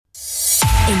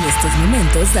En estos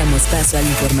momentos damos paso a la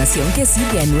información que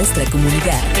sirve a nuestra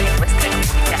comunidad.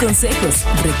 Consejos,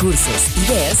 recursos,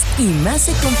 ideas y más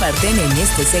se comparten en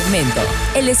este segmento.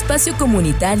 El espacio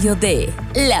comunitario de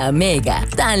La Mega,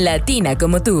 tan latina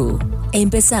como tú.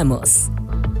 Empezamos.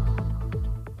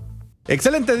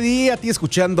 Excelente día a ti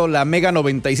escuchando la Mega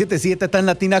 97.7 tan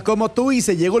latina como tú, y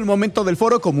se llegó el momento del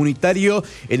foro comunitario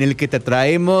en el que te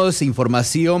traemos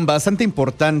información bastante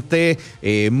importante,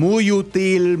 muy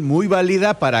útil, muy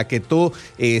válida para que tú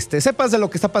sepas de lo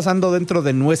que está pasando dentro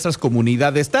de nuestras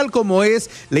comunidades, tal como es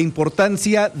la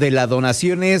importancia de las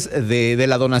donaciones, de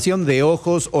la donación de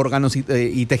ojos, órganos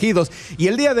y tejidos. Y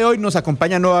el día de hoy nos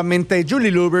acompaña nuevamente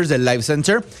Julie Lubers del Life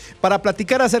Center para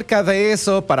platicar acerca de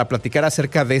eso, para platicar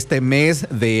acerca de este mes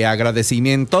de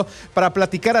agradecimiento, para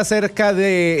platicar acerca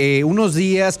de unos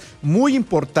días muy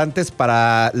importantes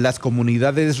para las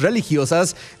comunidades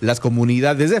religiosas, las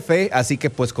comunidades de fe. Así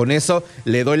que pues con eso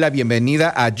le doy la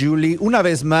bienvenida a Julie una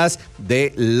vez más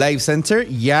de Life Center.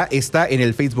 Ya está en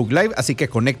el Facebook Live, así que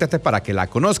conéctate para que la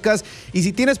conozcas. Y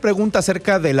si tienes preguntas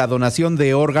acerca de la donación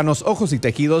de órganos, ojos y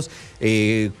tejidos,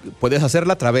 puedes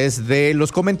hacerla a través de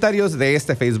los comentarios de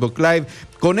este Facebook Live.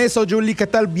 Con eso, Julie, ¿qué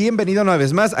tal? Bienvenida una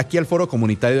vez más aquí al Foro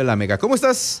Comunitario de La Mega. ¿Cómo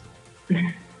estás?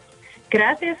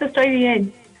 Gracias, estoy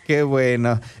bien. Qué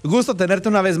bueno. Gusto tenerte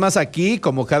una vez más aquí,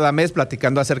 como cada mes,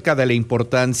 platicando acerca de la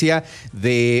importancia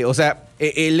de,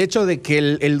 el hecho de que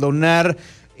el donar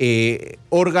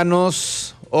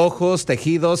órganos, ojos,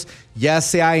 tejidos, ya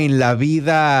sea en la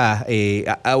vida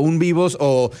aún vivos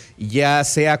o ya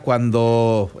sea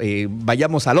cuando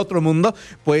vayamos al otro mundo,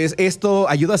 pues esto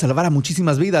ayuda a salvar a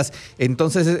muchísimas vidas.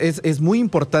 Entonces es muy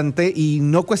importante y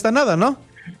no cuesta nada, ¿no?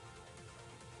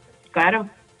 Claro.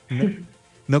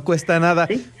 No cuesta nada.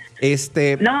 Sí.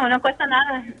 No cuesta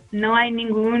nada. No hay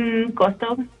ningún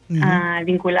costo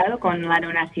vinculado con la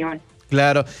donación.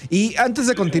 Claro. Y antes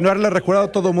de continuar, le recuerdo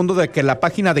a todo el mundo de que la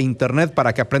página de internet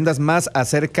para que aprendas más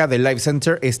acerca del Life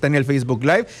Center está en el Facebook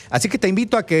Live. Así que te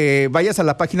invito a que vayas a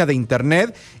la página de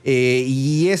internet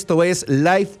y esto es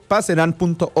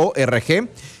lifepaseran.org.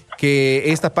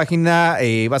 Que esta página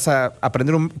vas a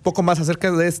aprender un poco más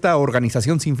acerca de esta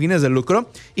organización sin fines de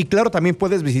lucro. Y claro, también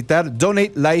puedes visitar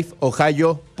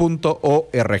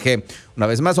donatelifeohio.org. Una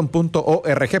vez más, son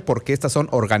 .org porque estas son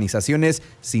organizaciones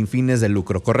sin fines de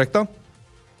lucro, ¿correcto?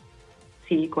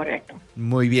 Sí, correcto.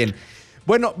 Muy bien.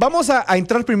 Bueno, vamos a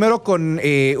entrar primero con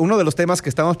uno de los temas que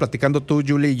estábamos platicando tú,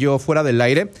 Julie, y yo fuera del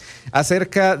aire,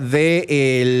 acerca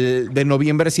de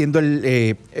noviembre siendo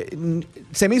se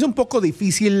me hizo un poco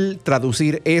difícil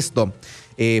traducir esto,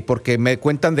 porque me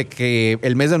cuentan de que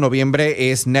el mes de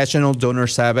noviembre es National Donor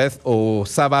Sabbath o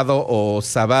sábado o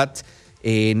Sabbat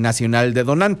nacional de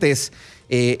donantes.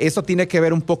 Esto tiene que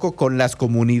ver un poco con las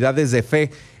comunidades de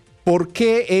fe. ¿Por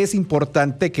qué es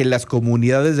importante que las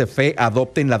comunidades de fe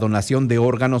adopten la donación de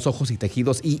órganos, ojos y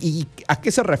tejidos? ¿Y a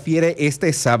qué se refiere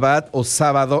este Sabbat o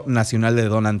Sábado Nacional de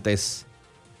Donantes?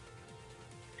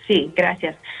 Sí,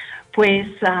 gracias. Pues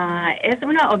es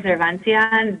una observancia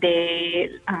de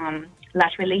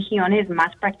las religiones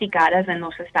más practicadas en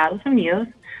los Estados Unidos,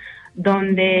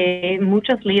 donde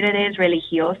muchos líderes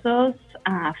religiosos,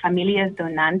 familias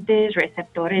donantes,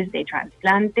 receptores de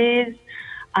trasplantes,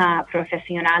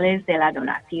 profesionales de la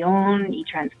donación y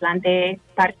trasplante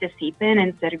participen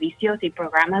en servicios y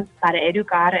programas para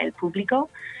educar al público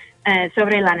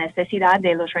sobre la necesidad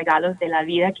de los regalos de la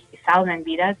vida que salvan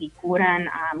vidas y curan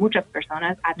a muchas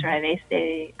personas a través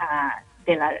de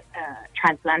la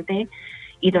trasplante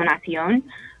y donación.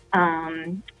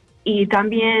 Y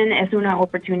también es una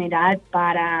oportunidad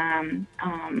para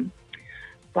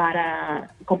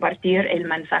compartir el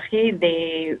mensaje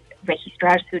de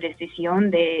registrar su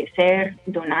decisión de ser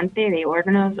donante de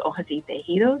órganos, ojos y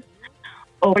tejidos,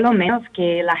 o por lo menos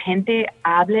que la gente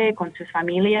hable con sus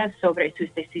familias sobre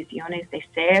sus decisiones de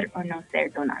ser o no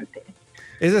ser donante.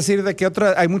 Es decir, de que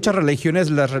hay muchas religiones,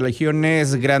 las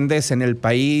religiones grandes en el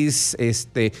país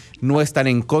no están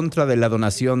en contra de la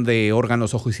donación de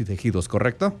órganos, ojos y tejidos,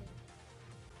 ¿correcto?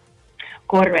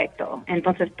 Correcto.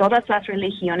 Entonces, todas las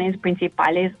religiones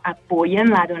principales apoyan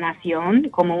la donación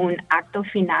como un acto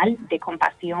final de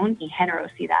compasión y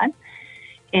generosidad.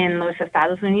 En los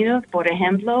Estados Unidos, por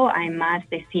ejemplo, hay más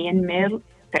de 100,000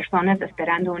 personas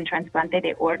esperando un trasplante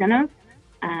de órganos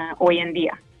hoy en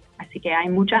día. Así que hay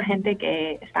mucha gente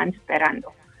que están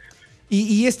esperando.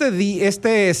 Y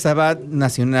este Sabbat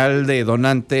Nacional de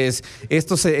Donantes,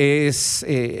 ¿esto es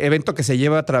evento que se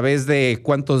lleva a través de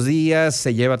cuántos días?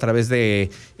 ¿Se lleva a través de,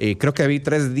 creo que había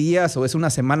 3 días o es una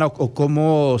semana o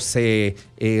cómo se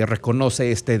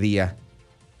reconoce este día?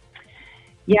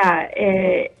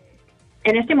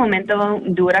 En este momento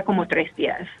dura como 3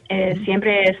 días.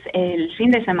 Siempre es el fin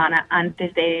de semana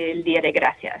antes del Día de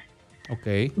Gracias.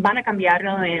 Okay. Van a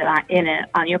cambiarlo en el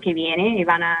año que viene y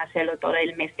van a hacerlo todo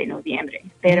el mes de noviembre.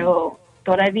 Pero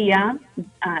todavía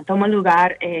toma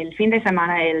lugar el fin de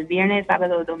semana, el viernes,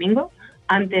 sábado, domingo,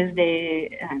 antes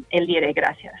de el Día de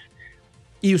Gracias.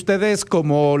 ¿Y ustedes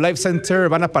como Life Center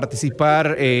van a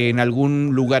participar en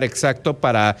algún lugar exacto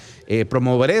para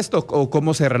promover esto? ¿O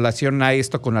cómo se relaciona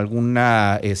esto con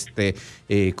alguna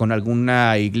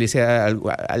iglesia,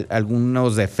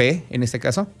 algunos de fe en este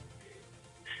caso?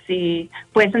 Sí,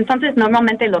 pues entonces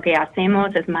normalmente lo que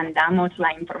hacemos es mandamos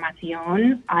la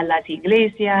información a las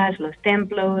iglesias, los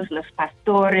templos, los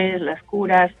pastores, los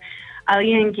curas,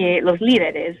 los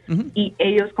líderes, y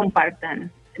ellos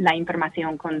comparten la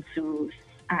información con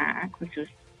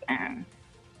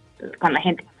la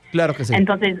gente. Claro que sí.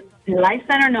 Entonces, Life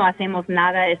Center no hacemos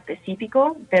nada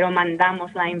específico, pero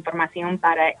mandamos la información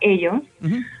para ellos,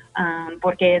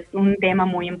 porque es un tema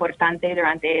muy importante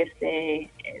durante esta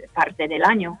parte del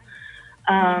año.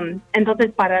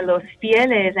 Entonces, para los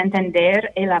fieles,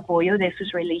 entender el apoyo de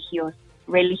sus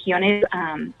religiones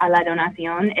a la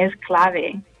donación es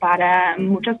clave para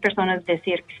muchas personas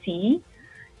decir sí,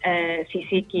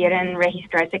 si quieren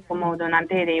registrarse como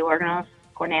donante de órganos,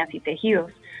 córneas y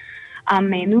tejidos. A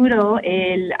menudo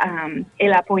el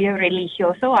apoyo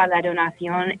religioso a la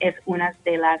donación es una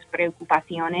de las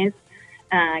preocupaciones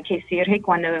que surge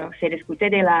cuando se discute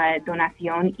de la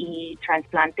donación y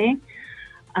trasplante,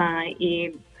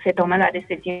 y se toma la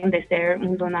decisión de ser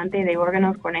un donante de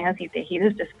órganos, córneas y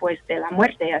tejidos después de la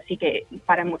muerte. Así que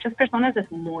para muchas personas es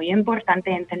muy importante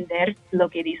entender lo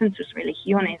que dicen sus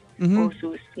religiones o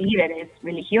sus líderes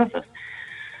religiosos.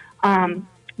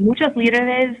 Muchos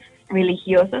líderes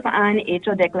religiosos han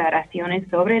hecho declaraciones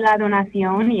sobre la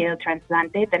donación y el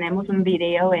trasplante. Tenemos un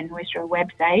video en nuestro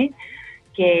website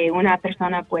que una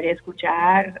persona puede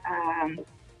escuchar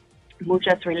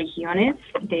muchas religiones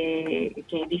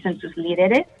que dicen sus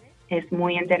líderes. Es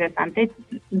muy interesante,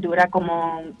 dura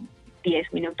como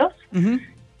 10 minutos,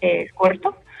 es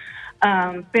corto,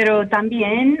 pero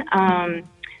también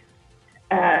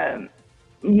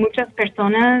muchas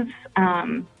personas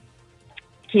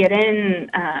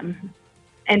quieren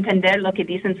entender lo que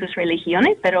dicen sus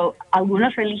religiones, pero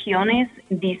algunas religiones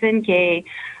dicen que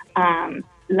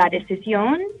la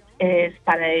decisión es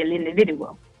para el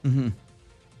individuo.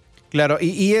 Claro,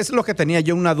 y es lo que tenía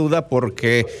yo una duda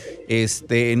porque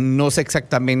no sé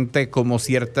exactamente cómo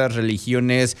ciertas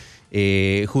religiones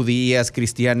judías,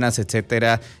 cristianas,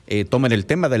 etcétera, tomen el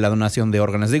tema de la donación de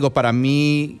órganos. Digo, para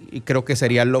mí creo que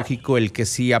sería lógico el que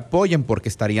sí apoyen porque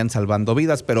estarían salvando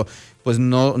vidas, pero pues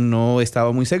no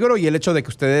estaba muy seguro. Y el hecho de que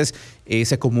ustedes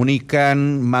se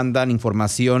comunican, mandan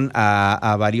información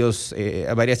a varias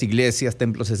iglesias,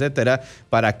 templos, etcétera,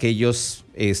 para que ellos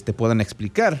puedan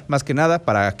explicar, más que nada,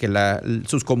 para que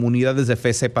sus comunidades de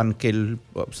fe sepan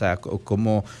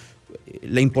cómo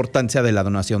la importancia de la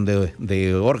donación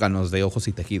de órganos, de ojos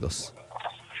y tejidos.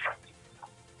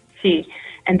 Sí,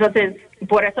 entonces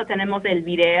por eso tenemos el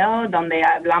video donde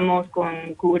hablamos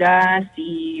con curas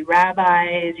y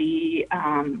rabbis y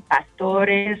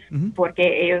pastores,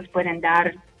 porque ellos pueden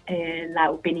dar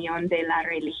la opinión de la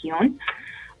religión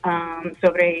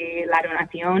sobre la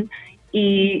donación,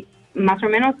 y más o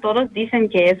menos todos dicen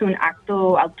que es un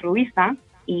acto altruista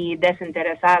y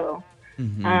desinteresado.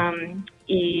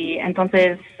 Y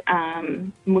entonces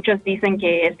muchos dicen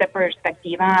que esta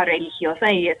perspectiva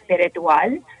religiosa y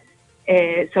espiritual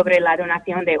sobre la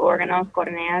donación de órganos,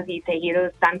 córneas y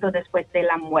tejidos tanto después de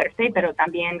la muerte, pero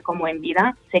también como en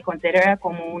vida, se considera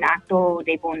como un acto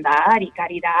de bondad y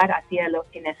caridad hacia los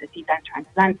que necesitan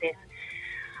trasplantes.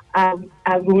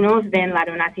 Algunos ven la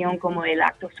donación como el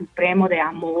acto supremo de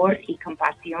amor y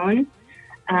compasión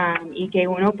y que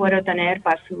uno puede tener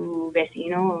para su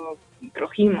vecino o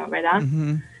prójimo, ¿verdad?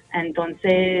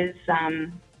 Entonces,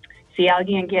 si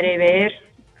alguien quiere ver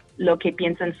lo que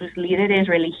piensan sus líderes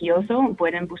religiosos,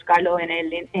 pueden buscarlo en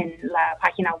la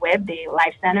página web de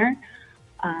Life Center,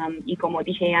 y como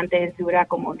dije antes, dura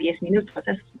como 10 minutos,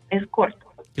 es corto.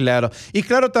 Claro. Y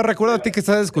claro, te recuerdo a ti que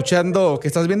estás escuchando, que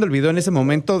estás viendo el video en ese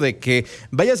momento, de que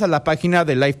vayas a la página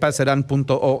de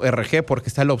lifepasserán.org, porque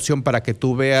está la opción para que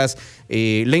tú veas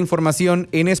la información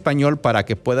en español para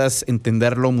que puedas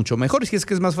entenderlo mucho mejor. Si es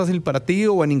que es más fácil para ti,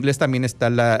 o en inglés también está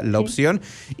la opción.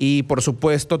 Y por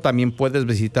supuesto, también puedes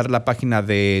visitar la página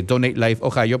de Donate Life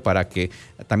Ohio para que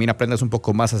también aprendas un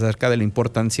poco más acerca de la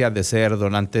importancia de ser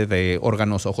donante de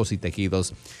órganos, ojos y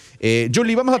tejidos.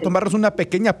 Julie, vamos a tomarnos una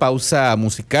pequeña pausa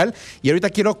musical y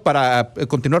ahorita quiero para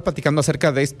continuar platicando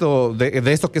acerca de esto, de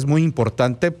esto que es muy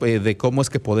importante, de cómo es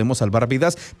que podemos salvar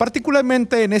vidas,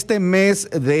 particularmente en este mes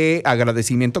de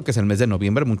agradecimiento, que es el mes de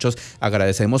noviembre. Muchos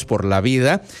agradecemos por la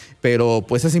vida, pero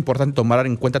pues es importante tomar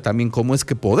en cuenta también cómo es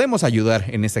que podemos ayudar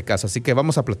en este caso. Así que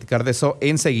vamos a platicar de eso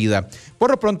enseguida. Por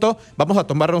lo pronto, vamos a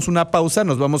tomarnos una pausa.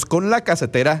 Nos vamos con La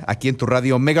Casetera aquí en tu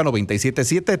radio Mega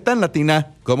 97.7, tan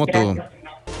latina como tú.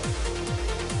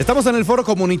 Estamos en el foro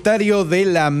comunitario de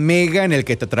la Mega, en el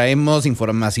que te traemos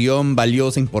información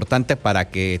valiosa, importante para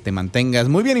que te mantengas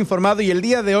muy bien informado, y el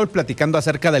día de hoy platicando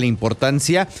acerca de la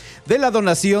importancia de la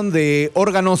donación de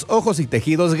órganos, ojos y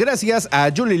tejidos, gracias a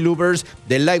Julie Lubers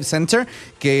de Life Center,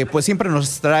 que pues siempre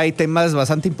nos trae temas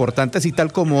bastante importantes, y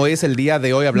tal como es el día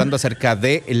de hoy hablando acerca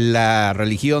de la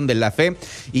religión, de la fe,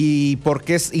 y por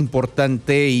qué es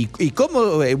importante y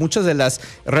cómo muchas de las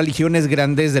religiones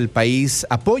grandes del país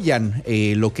apoyan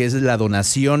lo que es la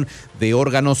donación de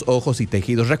órganos, ojos y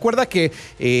tejidos. Recuerda que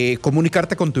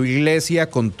comunicarte con tu iglesia,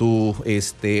 con tu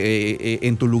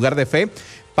en tu lugar de fe,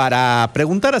 para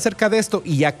preguntar acerca de esto,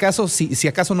 y acaso si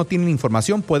acaso no tienen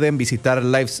información, pueden visitar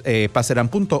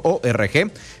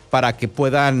lifepaceran.org para que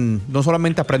puedan no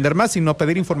solamente aprender más, sino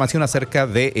pedir información acerca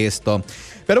de esto.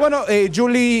 Pero bueno,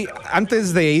 Julie,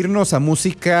 antes de irnos a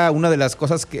música, una de las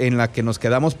cosas en la que nos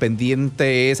quedamos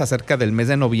pendiente es acerca del mes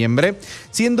de noviembre,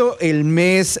 siendo el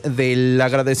mes del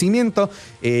agradecimiento.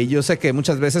 Yo sé que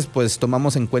muchas veces pues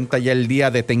tomamos en cuenta ya el día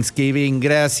de Thanksgiving,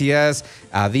 gracias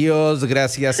a Dios,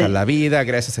 gracias a la vida,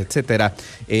 gracias, etcétera.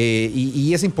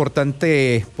 Y es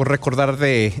importante pues recordar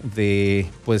de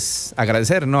pues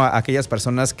agradecer, ¿no?, a aquellas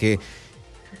personas que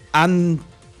han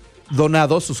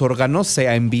donado sus órganos,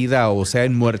 sea en vida o sea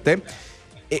en muerte.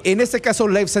 En este caso,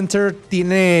 Life Center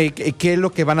tiene qué es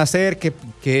lo que van a hacer,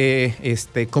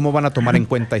 cómo van a tomar en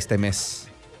cuenta este mes.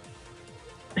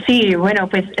 Sí, bueno,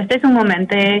 pues este es un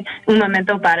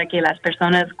momento para que las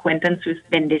personas cuenten sus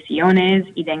bendiciones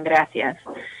y den gracias.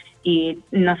 Y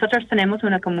nosotros tenemos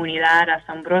una comunidad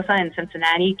asombrosa en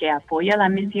Cincinnati que apoya la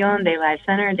misión de Life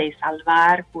Center de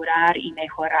salvar, curar y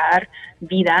mejorar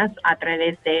vidas a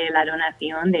través de la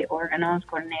donación de órganos,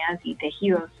 córneas y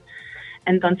tejidos.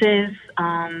 Entonces,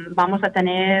 vamos a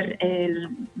tener el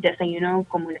desayuno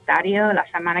comunitario la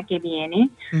semana que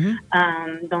viene,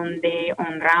 donde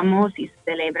honramos y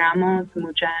celebramos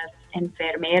muchas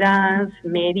enfermeras,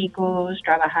 médicos,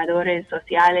 trabajadores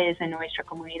sociales en nuestra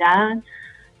comunidad,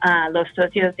 los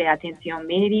socios de atención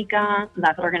médica,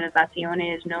 las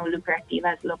organizaciones no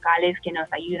lucrativas locales que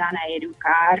nos ayudan a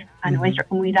educar a nuestra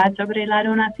comunidad sobre la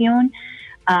donación,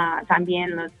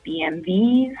 también los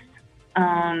BMVs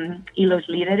y los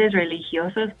líderes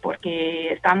religiosos,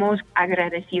 porque estamos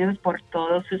agradecidos por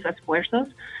todos sus esfuerzos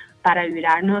para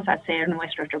ayudarnos a hacer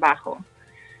nuestro trabajo.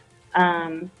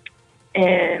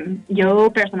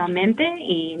 Yo personalmente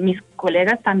y mis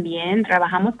colegas también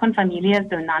trabajamos con familias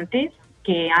donantes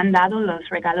que han dado los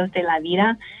regalos de la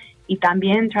vida, y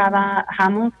también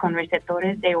trabajamos con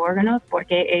receptores de órganos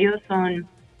porque ellos son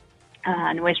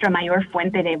nuestra mayor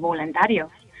fuente de voluntarios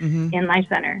en Life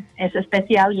Center. Es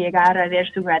especial llegar a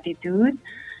ver su gratitud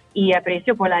y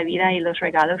aprecio por la vida y los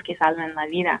regalos que salvan la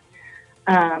vida.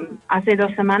 Hace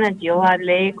 2 semanas yo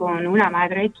hablé con una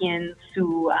madre quien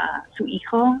su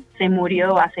hijo se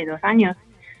murió hace 2 años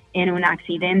en un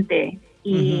accidente,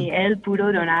 y él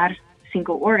pudo donar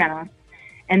 5 órganos.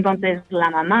 Entonces la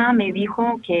mamá me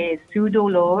dijo que su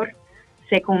dolor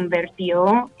se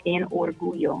convirtió en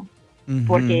orgullo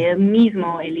porque él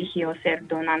mismo eligió ser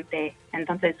donante.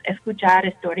 Entonces, escuchar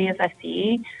historias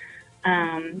así,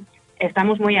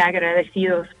 estamos muy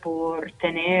agradecidos por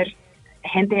tener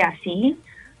gente así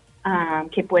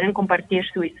que pueden compartir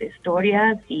sus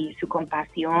historias y su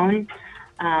compasión.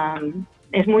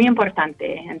 Es muy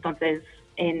importante. Entonces,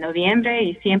 en noviembre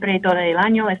y siempre todo el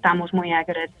año estamos muy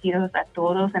agradecidos a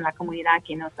todos en la comunidad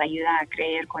que nos ayuda a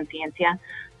crear conciencia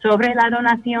sobre la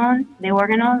donación de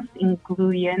órganos,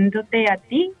 incluyéndote a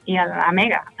ti y a la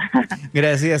Mega.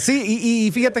 Gracias. Sí,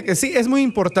 y fíjate que sí, es muy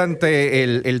importante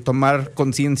el tomar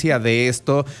conciencia de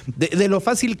esto, de lo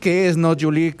fácil que es, ¿no,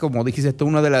 Julie? Como dijiste tú,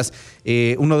 uno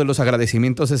de los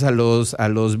agradecimientos es a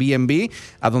los B&B,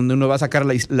 a donde uno va a sacar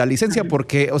la licencia,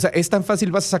 porque, o sea, es tan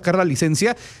fácil, vas a sacar la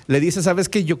licencia, le dices, ¿sabes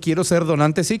qué? Yo quiero ser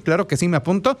donante, sí, claro que sí, me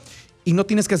apunto, y no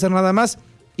tienes que hacer nada más.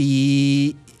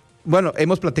 Y bueno,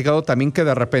 hemos platicado también que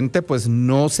de repente pues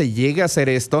no se llega a hacer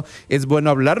esto. Es bueno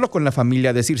hablarlo con la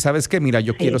familia, decir, ¿sabes qué? Mira,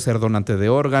 yo quiero ser donante de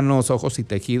órganos, ojos y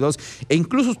tejidos. E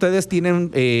incluso ustedes tienen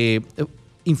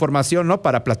información, ¿no?,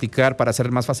 para platicar, para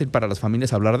hacer más fácil para las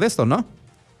familias hablar de esto, ¿no?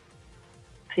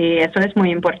 Sí, eso es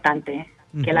muy importante.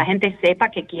 que la gente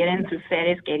sepa que quieren sus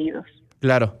seres queridos.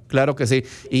 Claro, claro que sí.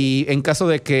 Y en caso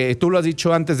de que, tú lo has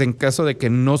dicho antes, en caso de que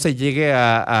no se llegue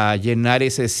a llenar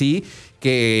ese sí,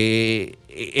 que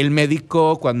el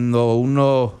médico cuando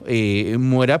uno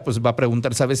muera, pues va a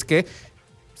preguntar, ¿sabes qué?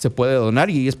 Se puede donar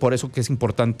y es por eso que es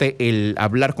importante el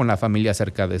hablar con la familia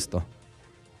acerca de esto.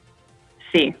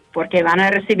 Sí, porque van a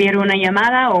recibir una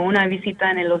llamada o una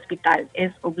visita en el hospital.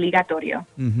 Es obligatorio.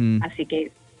 Así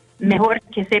que mejor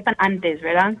que sepan antes,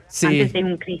 ¿verdad? Sí. Antes de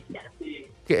un crisis.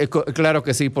 Claro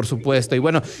que sí, por supuesto. Y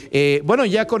bueno,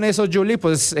 ya con eso, Julie,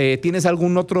 pues ¿tienes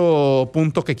algún otro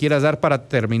punto que quieras dar para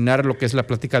terminar lo que es la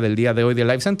plática del día de hoy de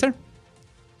Life Center?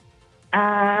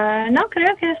 No,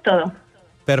 creo que es todo.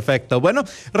 Perfecto. Bueno,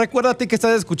 recuérdate que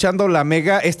estás escuchando La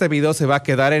Mega. Este video se va a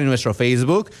quedar en nuestro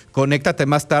Facebook. Conéctate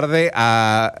más tarde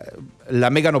a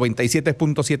La Mega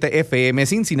 97.7 FM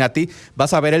Cincinnati.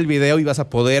 Vas a ver el video y vas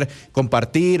a poder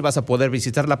compartir, vas a poder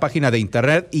visitar la página de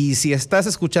internet. Y si estás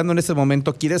escuchando en este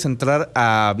momento, quieres entrar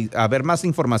a ver más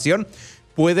información,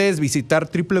 puedes visitar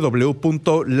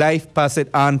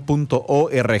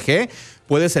www.lifepassedon.org.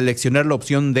 Puedes seleccionar la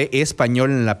opción de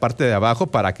español en la parte de abajo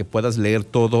para que puedas leer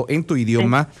todo en tu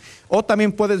idioma. Sí. O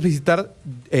también puedes visitar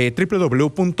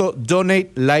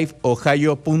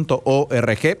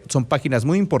www.donatelifeohio.org. Son páginas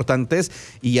muy importantes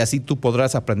y así tú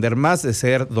podrás aprender más de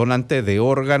ser donante de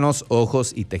órganos,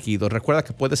 ojos y tejidos. Recuerda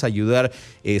que puedes ayudar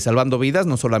salvando vidas,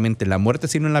 no solamente en la muerte,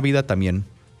 sino en la vida también.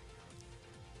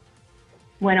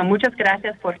 Bueno, muchas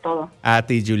gracias por todo. A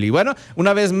ti, Julie. Bueno,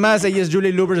 una vez más, ella es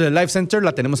Julie Lubbers de Life Center.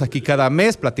 La tenemos aquí cada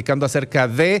mes platicando acerca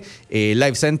de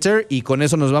Life Center. Y con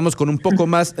eso nos vamos con un poco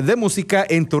más de música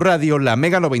en tu radio, La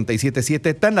Mega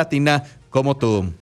 97.7, tan latina como tú.